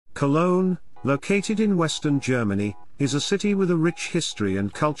Cologne, located in western Germany, is a city with a rich history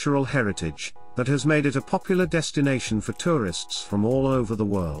and cultural heritage that has made it a popular destination for tourists from all over the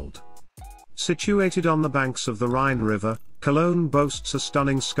world. Situated on the banks of the Rhine River, Cologne boasts a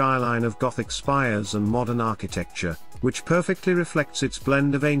stunning skyline of Gothic spires and modern architecture, which perfectly reflects its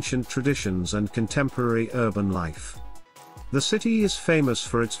blend of ancient traditions and contemporary urban life. The city is famous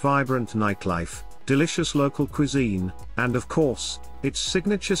for its vibrant nightlife, delicious local cuisine, and of course, its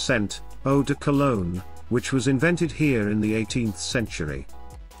signature scent, Eau de Cologne, which was invented here in the 18th century.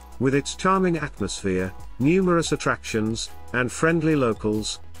 With its charming atmosphere, numerous attractions, and friendly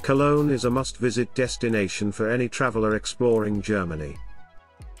locals, Cologne is a must-visit destination for any traveler exploring Germany.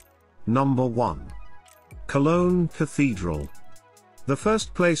 Number 1. Cologne Cathedral. The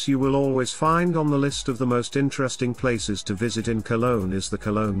first place you will always find on the list of the most interesting places to visit in Cologne is the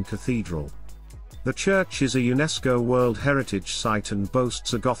Cologne Cathedral. The church is a UNESCO World Heritage Site and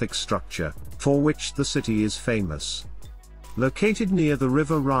boasts a Gothic structure, for which the city is famous. Located near the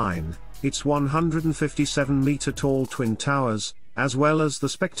River Rhine, its 157-meter-tall twin towers, as well as the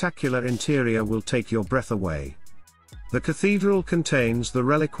spectacular interior, will take your breath away. The cathedral contains the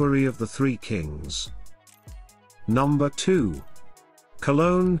reliquary of the Three Kings. Number 2.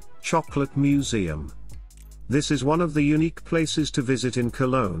 Cologne Chocolate Museum. This is one of the unique places to visit in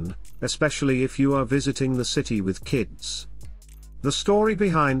Cologne, especially if you are visiting the city with kids. The story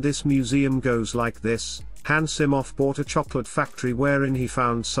behind this museum goes like this: Hans Zimhoff bought a chocolate factory wherein he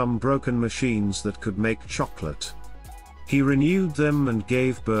found some broken machines that could make chocolate. He renewed them and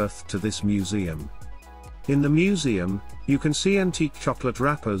gave birth to this museum. In the museum, you can see antique chocolate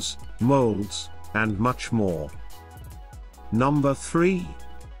wrappers, molds, and much more. Number 3.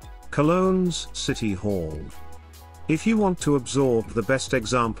 Cologne's City Hall. If you want to absorb the best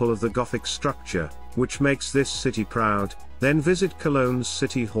example of the Gothic structure, which makes this city proud, then visit Cologne's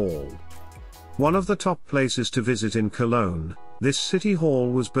City Hall. One of the top places to visit in Cologne, this city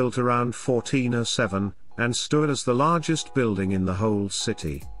hall was built around 1407, and stood as the largest building in the whole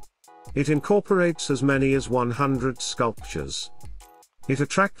city. It incorporates as many as 100 sculptures. It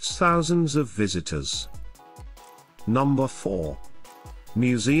attracts thousands of visitors. Number 4.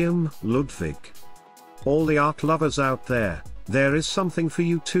 Museum Ludwig. All the art lovers out there is something for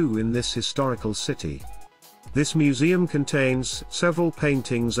you too in this historical city. This museum contains several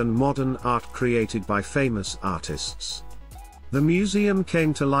paintings and modern art created by famous artists. The museum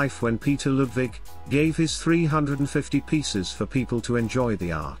came to life when Peter Ludwig gave his 350 pieces for people to enjoy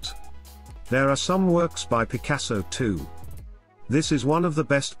the art. There are some works by Picasso too. This is one of the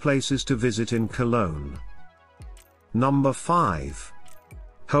best places to visit in Cologne. Number 5.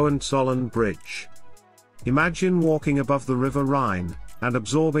 Hohenzollern Bridge. Imagine walking above the River Rhine, and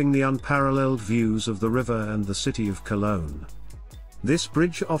absorbing the unparalleled views of the river and the city of Cologne. This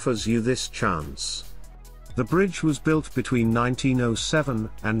bridge offers you this chance. The bridge was built between 1907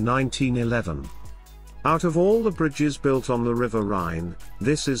 and 1911. Out of all the bridges built on the River Rhine,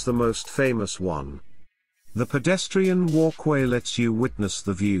 this is the most famous one. The pedestrian walkway lets you witness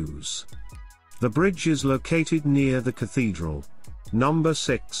the views. The bridge is located near the cathedral. Number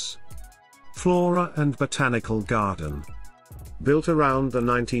 6. Flora and Botanical Garden. Built around the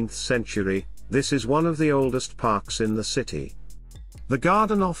 19th century, this is one of the oldest parks in the city. The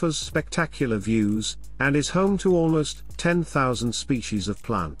garden offers spectacular views, and is home to almost 10,000 species of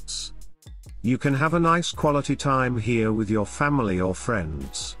plants. You can have a nice quality time here with your family or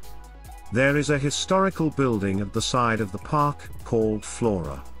friends. There is a historical building at the side of the park, called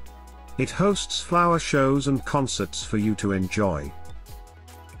Flora. It hosts flower shows and concerts for you to enjoy.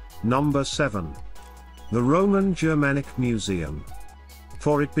 Number 7. The Roman Germanic Museum.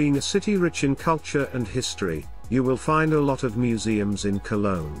 For it being a city rich in culture and history, you will find a lot of museums in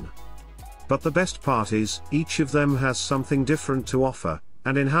Cologne. But the best part is, each of them has something different to offer,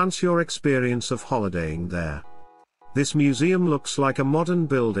 and enhance your experience of holidaying there. This museum looks like a modern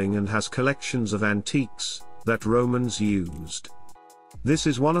building and has collections of antiques that Romans used. This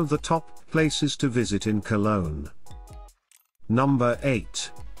is one of the top places to visit in Cologne. Number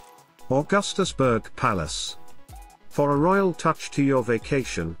 8. Augustusburg Palace. For a royal touch to your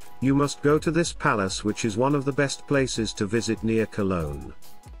vacation, you must go to this palace, which is one of the best places to visit near Cologne.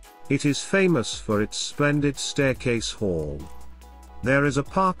 It is famous for its splendid staircase hall. There is a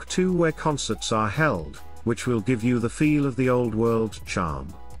park too where concerts are held, which will give you the feel of the old world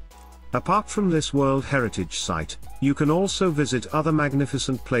charm. Apart from this World Heritage Site, you can also visit other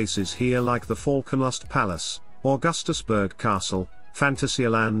magnificent places here like the Falkenlust Palace, Augustusburg Castle,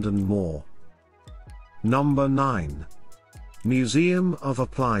 Fantasyland and more. Number 9. Museum of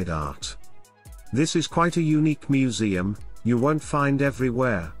Applied Art. This is quite a unique museum, you won't find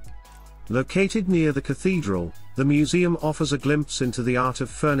everywhere, Located near the cathedral, the museum offers a glimpse into the art of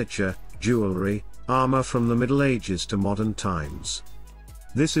furniture, jewelry, armor from the Middle Ages to modern times.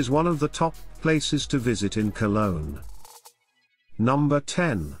 This is one of the top places to visit in Cologne. Number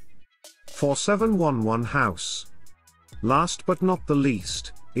 10. 4711 House. Last but not the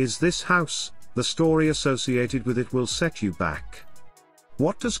least, is this house. The story associated with it will set you back.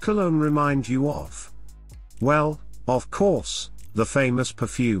 What does Cologne remind you of? Well, of course, the famous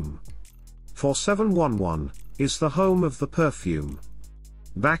perfume. 4711 is the home of the perfume.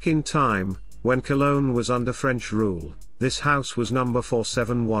 Back in time, when Cologne was under French rule, this house was number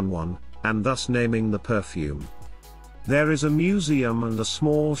 4711, and thus naming the perfume. There is a museum and a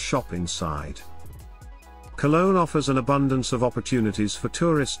small shop inside. Cologne offers an abundance of opportunities for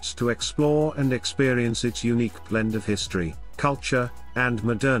tourists to explore and experience its unique blend of history, culture, and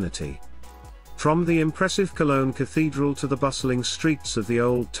modernity. From the impressive Cologne Cathedral to the bustling streets of the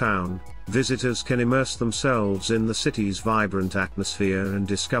Old Town, visitors can immerse themselves in the city's vibrant atmosphere and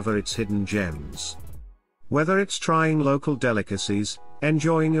discover its hidden gems. Whether it's trying local delicacies,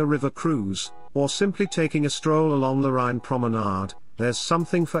 enjoying a river cruise, or simply taking a stroll along the Rhine promenade, there's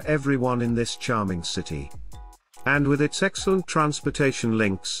something for everyone in this charming city. And with its excellent transportation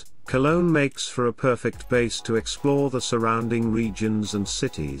links, Cologne makes for a perfect base to explore the surrounding regions and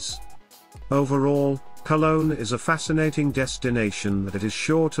cities. Overall, Cologne is a fascinating destination that is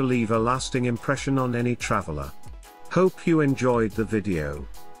sure to leave a lasting impression on any traveler. Hope you enjoyed the video.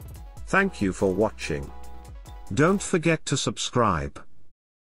 Thank you for watching. Don't forget to subscribe.